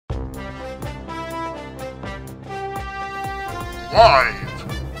Live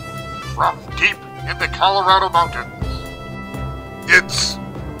from deep in the Colorado mountains, it's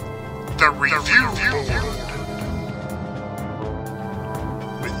the Review Board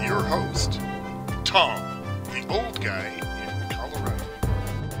with your host, Tom, the old guy in Colorado.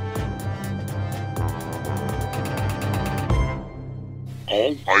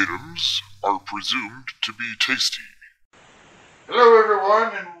 All items are presumed to be tasty. Hello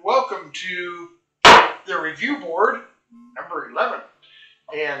everyone, and welcome to the Review Board number 11.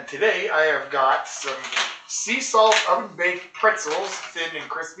 And today I have got some sea salt oven baked pretzels, thin and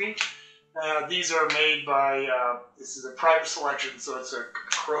crispy. These are made by, this is a private selection, so it's a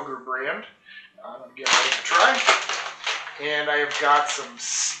Kroger brand. I'm going to get ready to try. And I have got some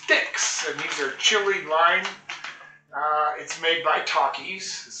sticks, and these are chili lime. It's made by Taki's,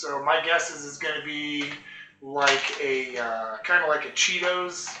 so my guess is it's going to be like a, kind of like a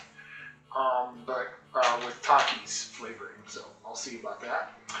Cheetos, but with Taki's flavoring, so I'll see about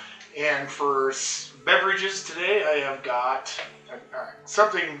that. And for beverages today, I have got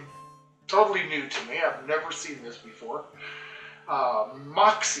something totally new to me. I've never seen this before.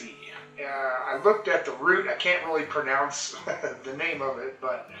 Moxie. I looked at the root. I can't really pronounce the name of it,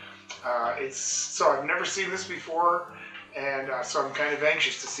 but so I've never seen this before, and so I'm kind of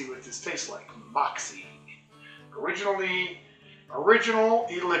anxious to see what this tastes like. Moxie. Original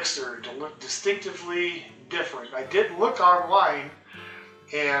elixir, distinctively different. I did look online,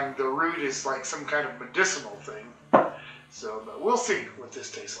 and the root is like some kind of medicinal thing. So, but we'll see what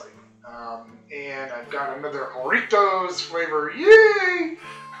this tastes like. And I've got another Jarritos flavor. Yay!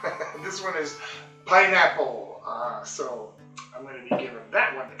 This one is pineapple. So I'm going to be giving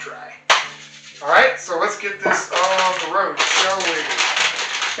that one a try. All right, so let's get this on the road, shall we?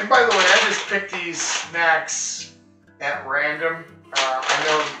 And by the way, I just picked these snacks at random. I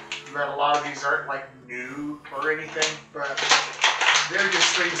know that a lot of these aren't like new or anything, but they're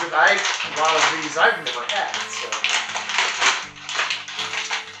just things that a lot of these I've never had. So.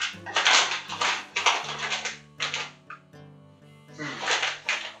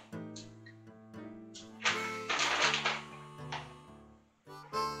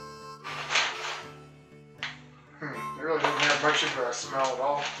 They really don't have much of a smell at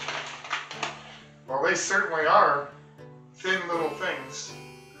all. Well, they certainly are thin little things.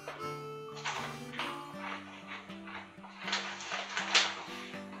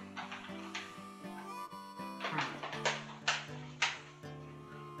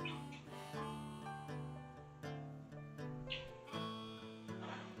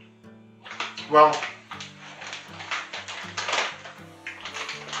 Well,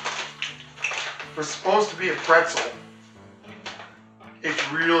 it's supposed to be a pretzel.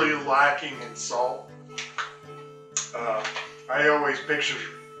 It's really lacking in salt. I always picture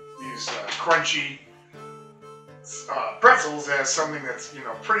these crunchy pretzels as something that's, you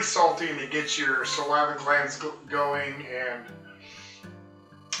know, pretty salty and it gets your saliva glands going, and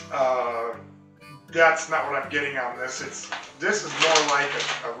that's not what I'm getting on this. This is more like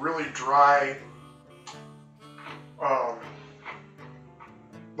a really dry,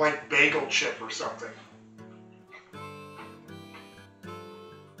 like bagel chip or something.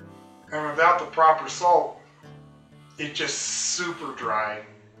 And without the proper salt, it's just super dry.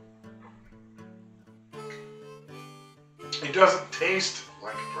 It doesn't taste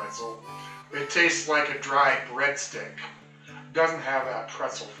like a pretzel. It tastes like a dry breadstick. It doesn't have that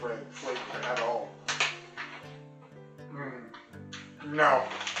pretzel flavor at all. No.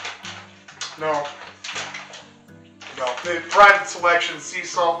 The private selection sea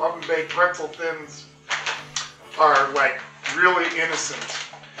salt oven baked pretzel thins are like really innocent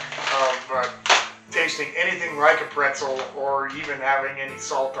of tasting anything like a pretzel or even having any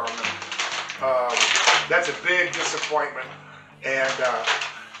salt on them. That's a big disappointment, and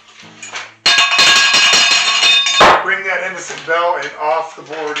bring that innocent bell and off the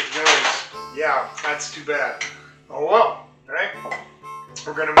board it goes. Yeah, that's too bad. Oh well, right?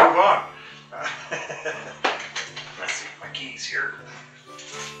 We're gonna move on. Let's see my keys here.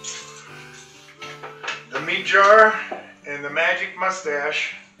 The meat jar and the magic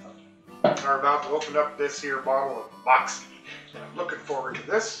mustache are about to open up this here bottle of Moxie. And I'm looking forward to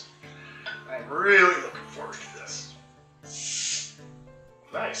this. I'm really looking forward to this.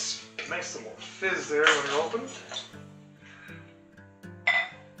 Nice little fizz there when it opened.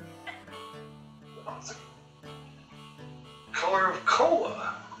 Oh, it's a color of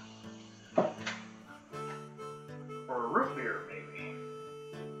cola. Or root beer, maybe.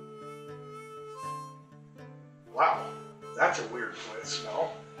 Wow, that's a weird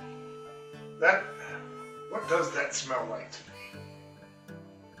smell. What does that smell like to me?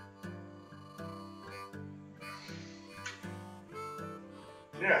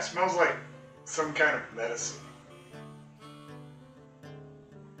 Yeah, it smells like some kind of medicine.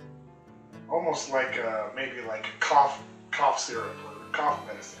 Almost like maybe like a cough syrup or cough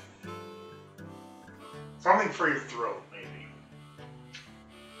medicine. Something for your throat, maybe.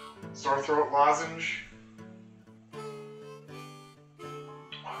 Sore throat lozenge.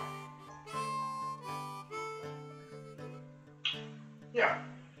 Yeah,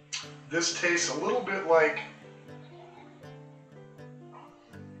 this tastes a little bit like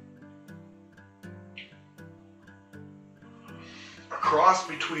a cross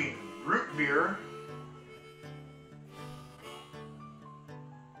between root beer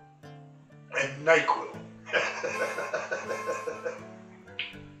and NyQuil.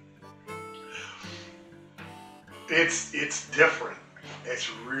 It's different. It's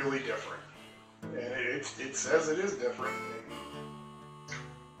really different, and it says it is different.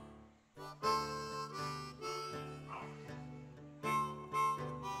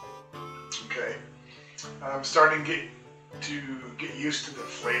 Okay, I'm starting to get used to the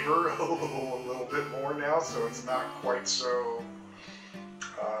flavor a little bit more now, so it's not quite so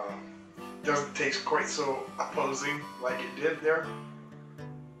doesn't taste quite so opposing like it did there.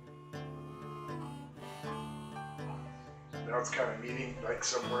 Now it's kind of meeting like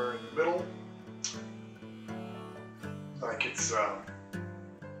somewhere in the middle, like it's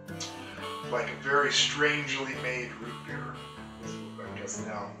like a very strangely made root beer. I guess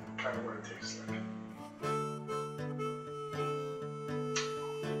now kind of what it tastes like.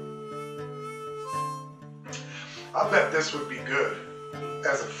 I bet this would be good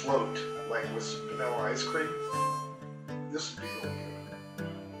as a float, like with some vanilla ice cream. This would be really good.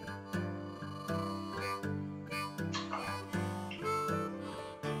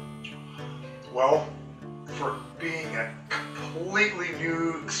 Well, for being a completely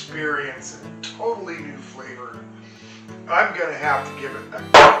new experience and totally new flavor, I'm gonna have to give it a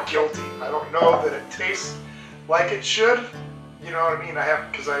guilty. I don't know that it tastes like it should. You know what I mean?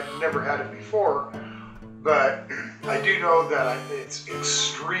 Because I've never had it before. But I do know that it's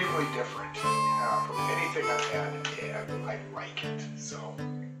extremely different from anything I've had, and I like it. So,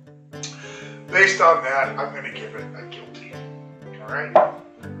 based on that, I'm going to give it a guilty. All right.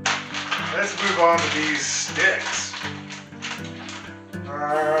 Let's move on to these sticks.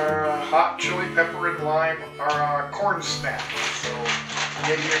 Hot chili pepper and lime are corn snack. So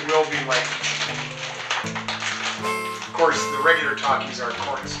maybe it will be like, of course, the regular Takis are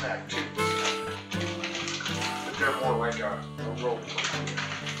corn snack too. They're more like a roll.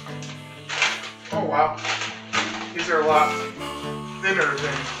 Oh wow, these are a lot thinner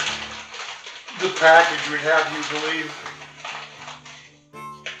than the package would have you believe.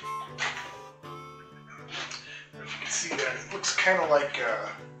 If you can see that, it looks kind of like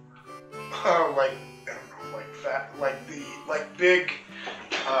like I don't know, like fat, like big.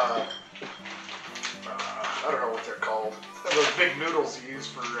 I don't know what they're called. Those big noodles you use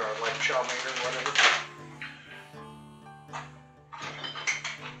for like chow mein or whatever.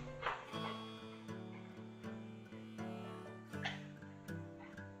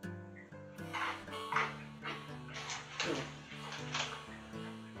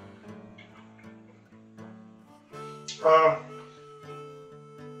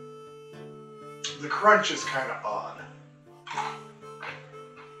 The crunch is kind of odd.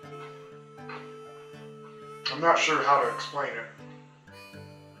 I'm not sure how to explain it.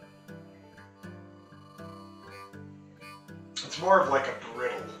 It's more of like a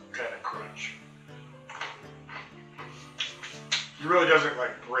brittle kind of crunch. It really doesn't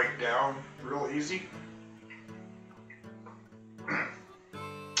like break down real easy.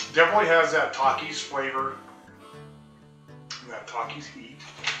 Definitely has that Taki's flavor and that Taki's heat.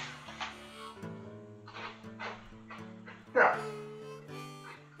 Yeah.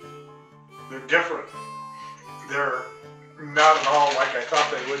 They're different. They're not at all like I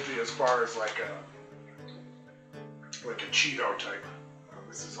thought they would be as far as like a Cheeto type.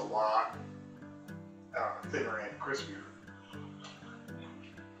 This is a lot thinner and crispier.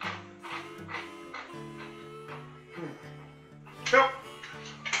 Yep.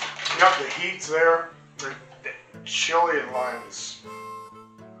 Yep, the heat's there. The chili and lime is...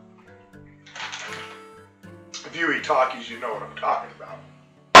 If you eat Takis, you know what I'm talking about.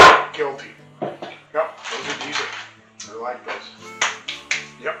 Guilty. Yep, those are decent. I like those.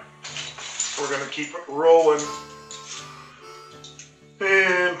 Yep. We're going to keep it rolling.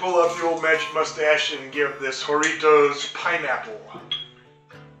 And pull up the old magic mustache and give this Jarritos Pineapple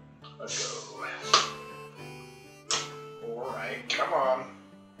a go. Alright, come on.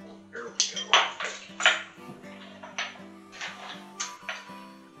 There we go.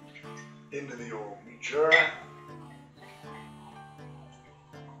 Into the old meat jar.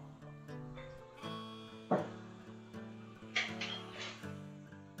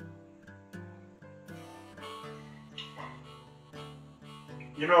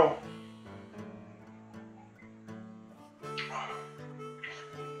 You know,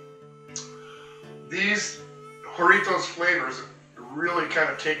 these Jarritos flavors really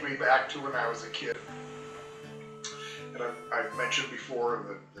kind of take me back to when I was a kid. And I've mentioned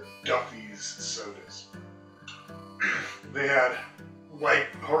before the Duffy's sodas. They had, like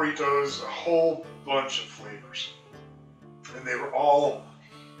Jarritos, a whole bunch of flavors. And they were all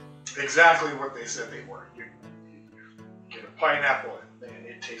exactly what they said they were. You get a pineapple and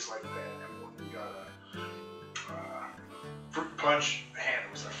it tastes like pineapple. You got a fruit punch, man,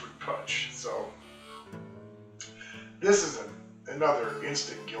 it was a fruit punch. So this is another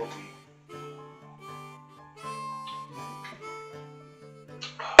instant guilty.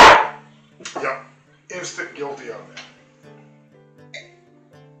 Yep, instant guilty on that.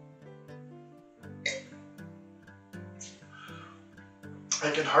 I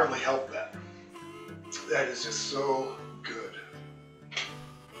can hardly help that. That is just so good.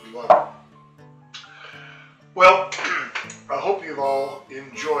 Love it. Well, I hope you've all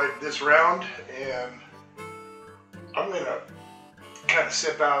enjoyed this round, and I'm going to kind of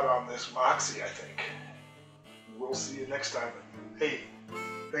sip out on this Moxie, I think. We'll see you next time. Hey,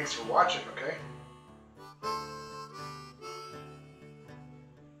 thanks for watching, okay?